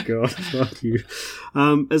 oh my god, fuck you.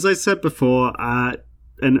 As I said before,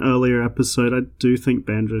 an earlier episode, I do think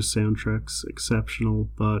Banjo's soundtrack's exceptional,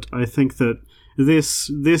 but I think that this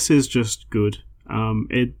is just good.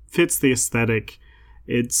 It fits the aesthetic.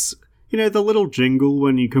 It's, the little jingle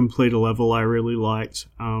when you complete a level I really liked,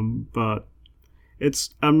 but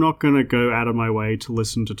I'm not going to go out of my way to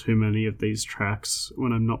listen to too many of these tracks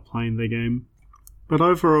when I'm not playing the game. But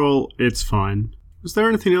overall, it's fine. Was there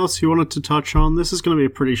anything else you wanted to touch on? This is going to be a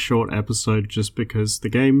pretty short episode just because the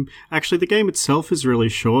game itself is really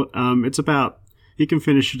short. You can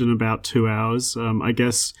finish it in about 2 hours. I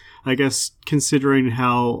guess considering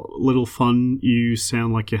how little fun you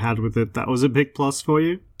sound like you had with it, that was a big plus for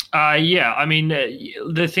you. Yeah, I mean,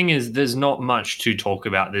 the thing is, there's not much to talk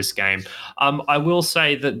about this game. I will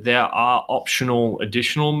say that there are optional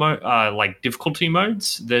additional difficulty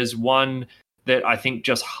modes. There's one that I think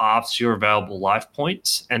just halves your available life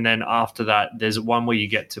points. And then after that, there's one where you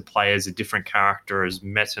get to play as a different character as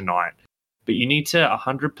Meta Knight. But you need to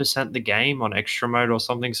 100% the game on extra mode or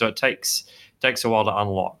something, so it takes a while to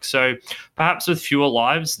unlock. So perhaps with fewer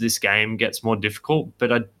lives, this game gets more difficult,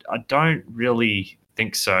 but I don't really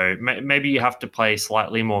think so. Maybe you have to play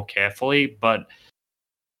slightly more carefully, but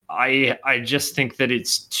I just think that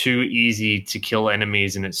it's too easy to kill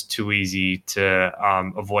enemies and it's too easy to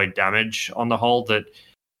avoid damage on the whole, that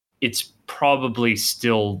it's probably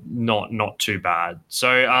still not too bad. So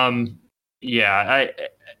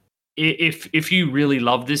if you really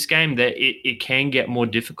love this game, that it can get more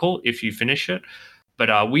difficult if you finish it,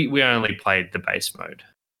 but we only played the base mode.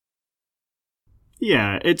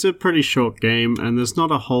 Yeah, it's a pretty short game and there's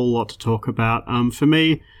not a whole lot to talk about. For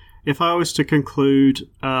me, if I was to conclude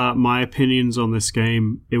my opinions on this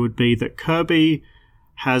game, it would be that Kirby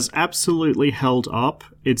has absolutely held up.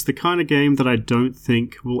 It's the kind of game that I don't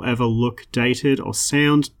think will ever look dated or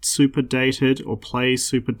sound super dated or play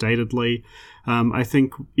super datedly. I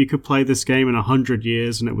think you could play this game in 100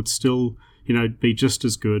 years and it would still, be just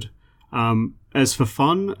as good. As for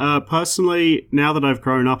fun, personally, now that I've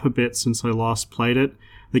grown up a bit since I last played it,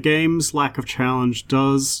 the game's lack of challenge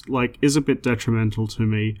is a bit detrimental to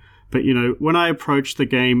me. But, when I approached the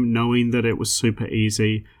game knowing that it was super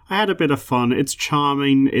easy, I had a bit of fun. It's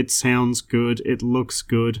charming, it sounds good, it looks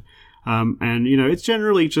good, and, it's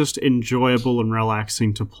generally just enjoyable and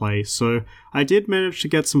relaxing to play. So I did manage to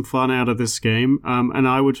get some fun out of this game, and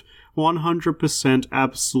I would 100%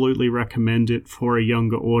 absolutely recommend it for a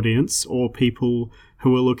younger audience or people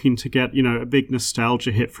who are looking to get, a big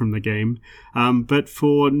nostalgia hit from the game. But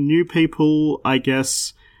for new people, I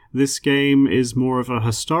guess this game is more of a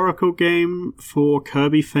historical game for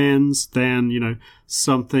Kirby fans than,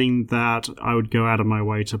 something that I would go out of my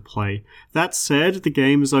way to play. That said, the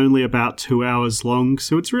game is only about 2 hours long,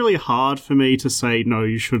 so it's really hard for me to say, no,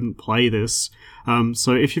 you shouldn't play this.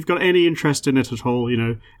 So if you've got any interest in it at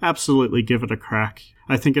all, absolutely give it a crack.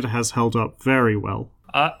 I think it has held up very well.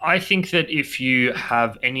 I think that if you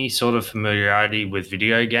have any sort of familiarity with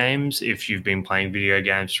video games, if you've been playing video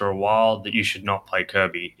games for a while, that you should not play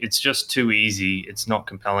Kirby. It's just too easy. It's not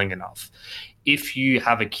compelling enough. If you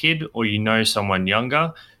have a kid or someone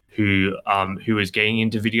younger who is getting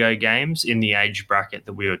into video games in the age bracket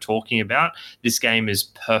that we were talking about, this game is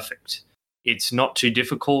perfect. It's not too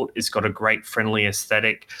difficult. It's got a great, friendly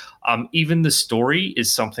aesthetic. Even the story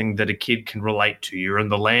is something that a kid can relate to. You're in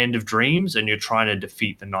the land of dreams and you're trying to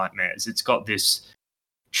defeat the nightmares. It's got this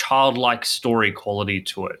childlike story quality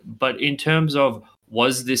to it. But in terms of,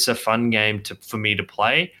 was this a fun game for me to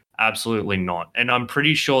play? Absolutely not. And I'm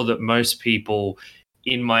pretty sure that most people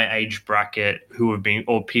in my age bracket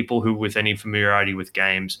or people who with any familiarity with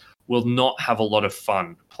games will not have a lot of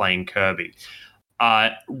fun playing Kirby.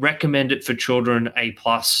 Recommend it for children, A+.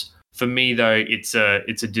 For me, though, it's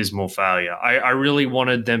a dismal failure. I really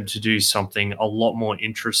wanted them to do something a lot more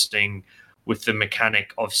interesting with the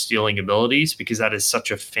mechanic of stealing abilities, because that is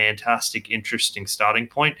such a fantastic, interesting starting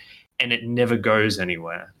point, and it never goes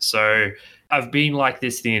anywhere. So I've been like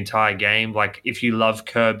this the entire game. Like, if you love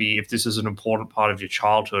Kirby, if this is an important part of your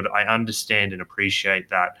childhood, I understand and appreciate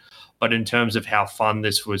that. But in terms of how fun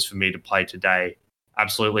this was for me to play today,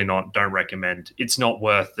 absolutely not. Don't recommend. It's not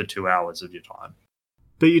worth the 2 hours of your time.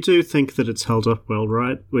 But you do think that it's held up well,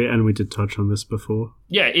 right? We did touch on this before.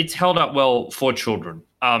 Yeah, it's held up well for children.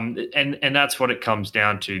 And that's what it comes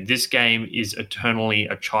down to. This game is eternally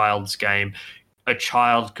a child's game. A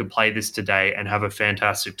child could play this today and have a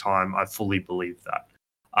fantastic time. I fully believe that.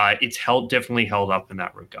 It's definitely held up in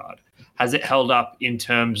that regard. Has it held up in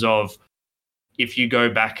terms of, if you go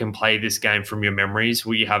back and play this game from your memories,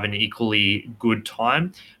 will you have an equally good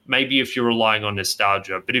time? Maybe if you're relying on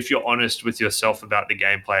nostalgia, but if you're honest with yourself about the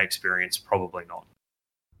gameplay experience, probably not.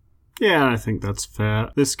 Yeah, I think that's fair.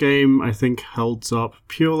 This game, I think, holds up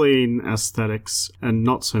purely in aesthetics and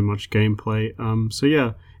not so much gameplay. So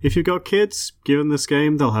yeah, if you've got kids, give them this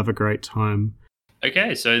game, they'll have a great time.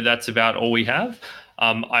 Okay, so that's about all we have.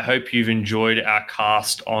 I hope you've enjoyed our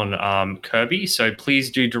cast on Kirby. So please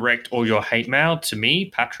do direct all your hate mail to me,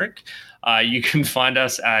 Patrick. You can find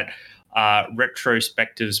us at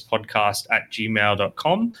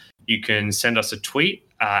retrospectivespodcast@gmail.com. You can send us a tweet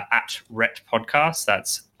at retpodcast.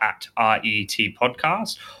 That's at RET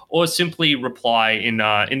podcast, or simply reply in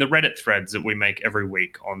the Reddit threads that we make every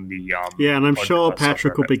week on the yeah, and I'm sure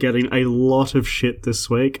Patrick will be getting a lot of shit this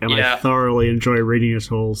week, and I thoroughly enjoy reading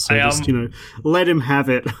it all. So just let him have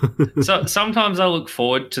it. So sometimes I look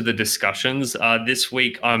forward to the discussions. This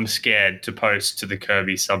week I'm scared to post to the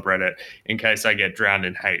Kirby subreddit in case I get drowned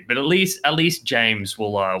in hate. But at least James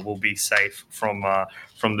will be safe from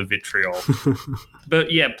the vitriol.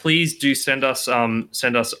 But yeah, please do send us.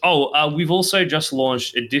 We've also just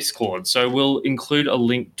launched a Discord, so we'll include a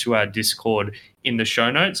link to our Discord in the show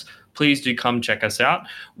notes. Please do come check us out.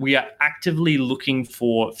 We are actively looking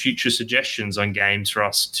for future suggestions on games for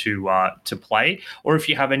us to play, or if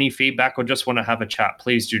you have any feedback or just want to have a chat,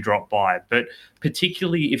 please do drop by. But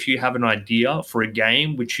particularly if you have an idea for a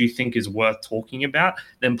game which you think is worth talking about,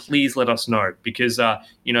 then please let us know, because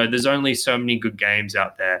there's only so many good games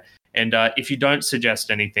out there. And if you don't suggest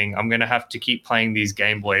anything, I'm going to have to keep playing these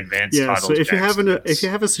Game Boy Advance titles. So if you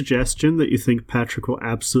have a suggestion that you think Patrick will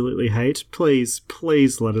absolutely hate, please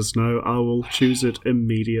let us know. I will choose it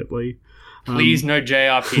immediately. Please, no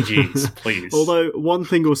JRPGs, please. Although one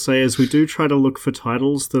thing we'll say is we do try to look for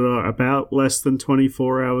titles that are about less than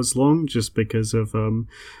 24 hours long, just because of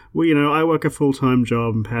I work a full-time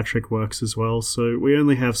job and Patrick works as well, so we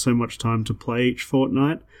only have so much time to play each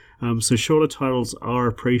fortnight. So shorter titles are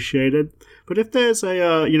appreciated. But if there's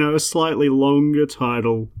a slightly longer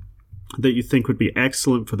title that you think would be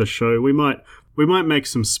excellent for the show, we might we might make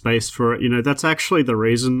some space for it. You know, that's actually the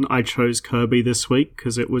reason I chose Kirby this week,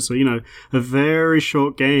 because it was, you know, a very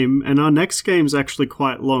short game, and our next game's actually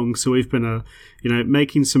quite long, so we've been,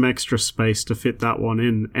 making some extra space to fit that one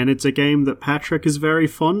in, and it's a game that Patrick is very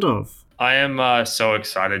fond of. I am so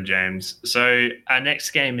excited, James. So our next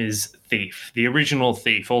game is Thief, the original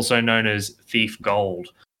Thief, also known as Thief Gold,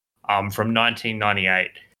 from 1998.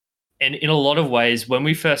 And in a lot of ways, when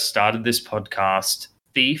we first started this podcast,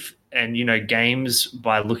 Thief and, you know, games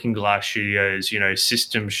by Looking Glass Studios, you know,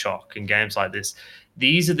 System Shock and games like this,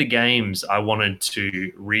 these are the games I wanted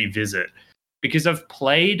to revisit because I've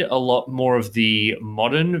played a lot more of the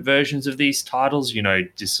modern versions of these titles, you know,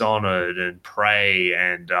 Dishonored and Prey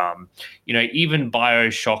and, even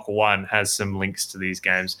BioShock 1 has some links to these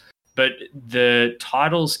games. But the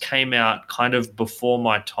titles came out kind of before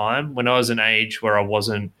my time, when I was an age where I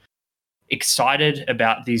wasn't excited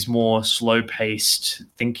about these more slow-paced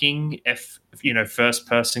thinking,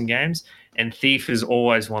 first-person games, and Thief is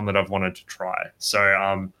always one that I've wanted to try. So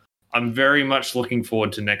I'm very much looking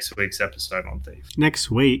forward to next week's episode on Thief. Next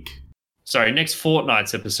week? Sorry, next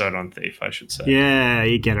fortnight's episode on Thief, I should say. Yeah,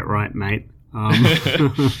 you get it right, mate. I'm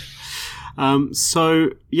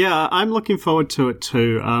looking forward to it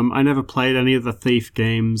too. I never played any of the Thief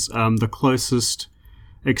games. The closest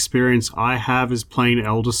experience I have is playing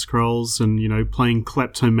Elder Scrolls and, you know, playing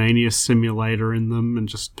Kleptomania Simulator in them and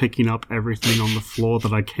just picking up everything on the floor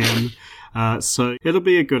that I can. So it'll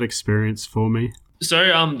be a good experience for me.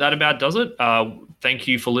 So that about does it. Thank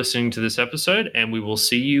you for listening to this episode, and we will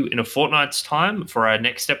see you in a fortnight's time for our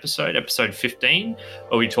next episode, episode 15,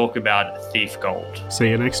 where we talk about Thief Gold. See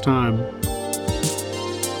you next time.